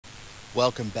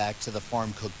Welcome back to the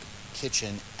Farm Cook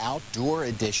Kitchen Outdoor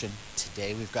Edition.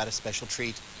 Today we've got a special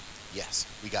treat. Yes,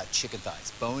 we got chicken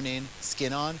thighs, bone in,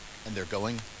 skin on, and they're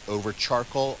going over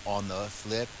charcoal on the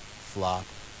flip flop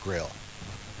grill.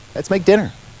 Let's make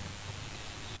dinner.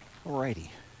 Alrighty,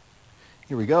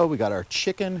 here we go. We got our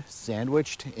chicken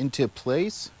sandwiched into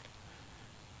place.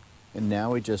 And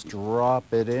now we just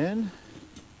drop it in.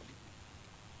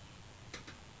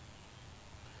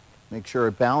 Make sure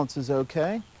it balances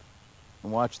okay.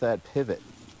 And watch that pivot.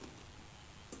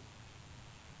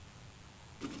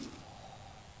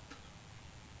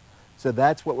 So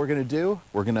that's what we're going to do.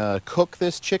 We're going to cook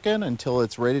this chicken until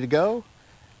it's ready to go,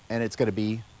 and it's going to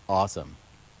be awesome.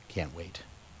 Can't wait.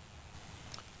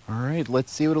 All right,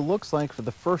 let's see what it looks like for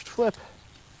the first flip.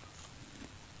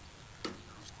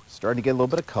 Starting to get a little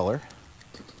bit of color.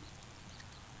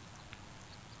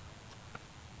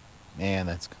 Man,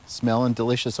 that's smelling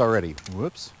delicious already.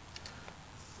 Whoops.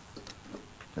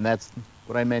 And that's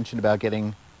what I mentioned about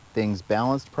getting things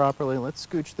balanced properly. Let's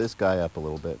scooch this guy up a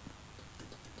little bit.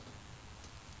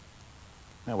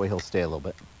 That way he'll stay a little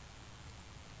bit.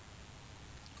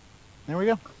 There we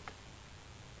go.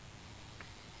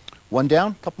 One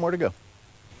down, a couple more to go.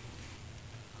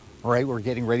 All right, we're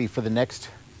getting ready for the next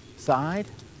side.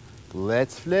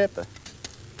 Let's flip.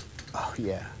 Oh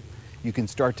yeah. You can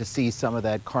start to see some of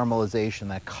that caramelization,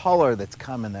 that color that's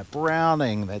coming, that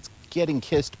browning that's getting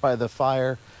kissed by the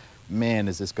fire. Man,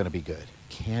 is this going to be good.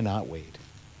 Cannot wait.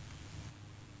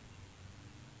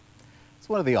 It's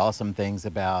one of the awesome things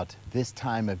about this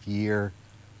time of year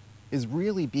is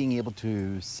really being able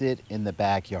to sit in the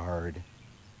backyard,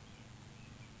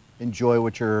 enjoy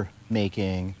what you're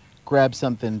making, grab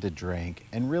something to drink,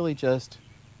 and really just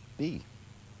be.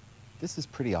 This is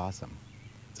pretty awesome.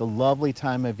 It's a lovely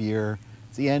time of year.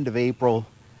 It's the end of April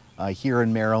here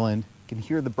in Maryland. You can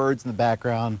hear the birds in the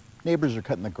background. Neighbors are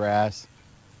cutting the grass.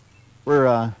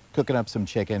 We're cooking up some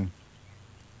chicken.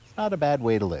 It's not a bad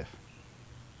way to live.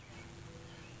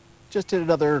 Just did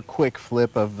another quick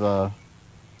flip of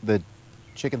the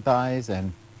chicken thighs,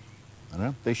 and I don't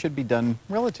know, they should be done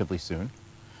relatively soon.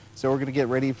 So we're gonna get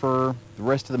ready for the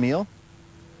rest of the meal.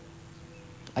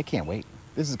 I can't wait.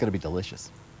 This is gonna be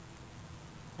delicious.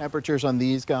 Temperatures on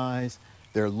these guys,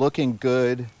 they're looking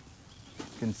good. You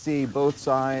can see both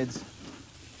sides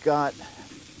got,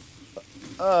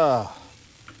 well,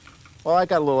 I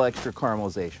got a little extra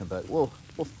caramelization, but we'll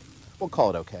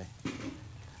call it okay.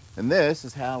 And this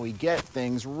is how we get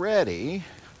things ready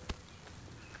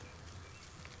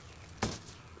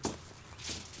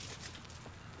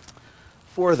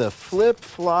for the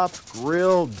flip-flop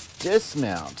grill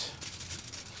dismount.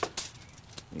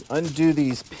 We undo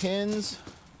these pins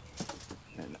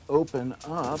and open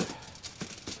up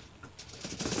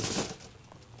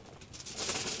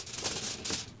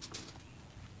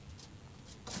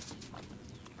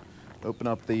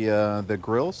the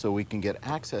grill so we can get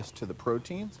access to the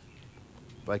proteins.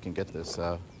 If I can get this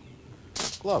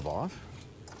glove off.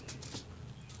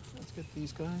 Let's get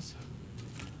these guys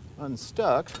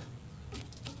unstuck.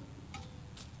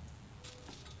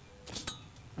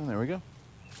 And there we go.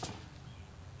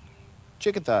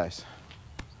 Chicken thighs.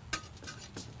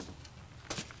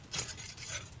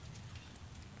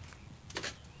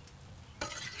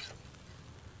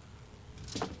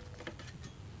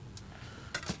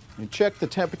 We checked the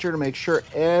temperature to make sure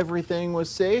everything was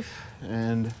safe,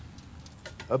 and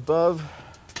above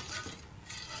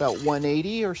about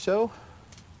 180 or so.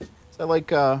 So I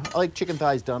like chicken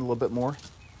thighs done a little bit more.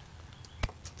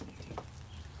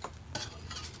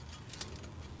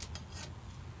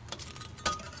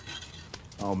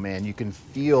 Oh man, you can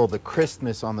feel the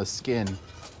crispness on the skin.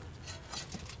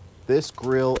 This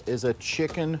grill is a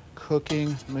chicken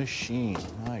cooking machine.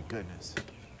 My goodness.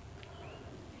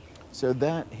 So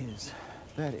that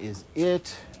is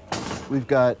it. We've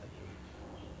got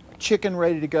chicken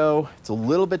ready to go. It's a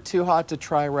little bit too hot to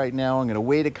try right now. I'm gonna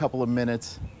wait a couple of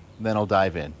minutes, then I'll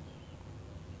dive in.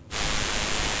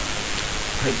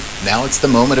 Right, now it's the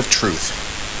moment of truth.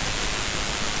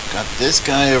 Got this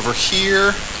guy over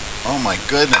here. Oh my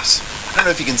goodness. I don't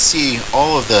know if you can see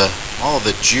all of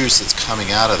the juice that's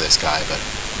coming out of this guy, but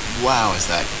wow, is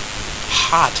that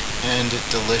hot and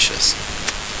delicious.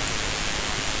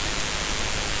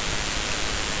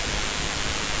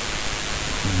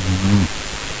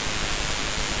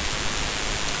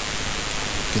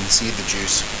 You can see the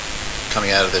juice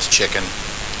coming out of this chicken.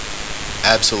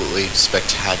 Absolutely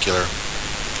spectacular.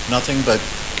 Nothing but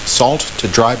salt to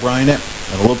dry brine it,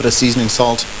 and a little bit of seasoning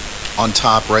salt on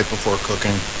top right before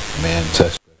cooking. Man,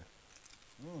 that's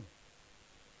good.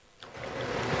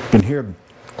 You can hear the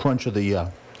crunch of the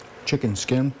chicken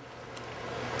skin.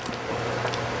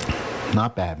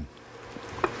 Not bad.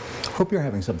 Hope you're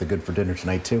having something good for dinner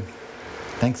tonight too.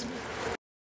 Thanks.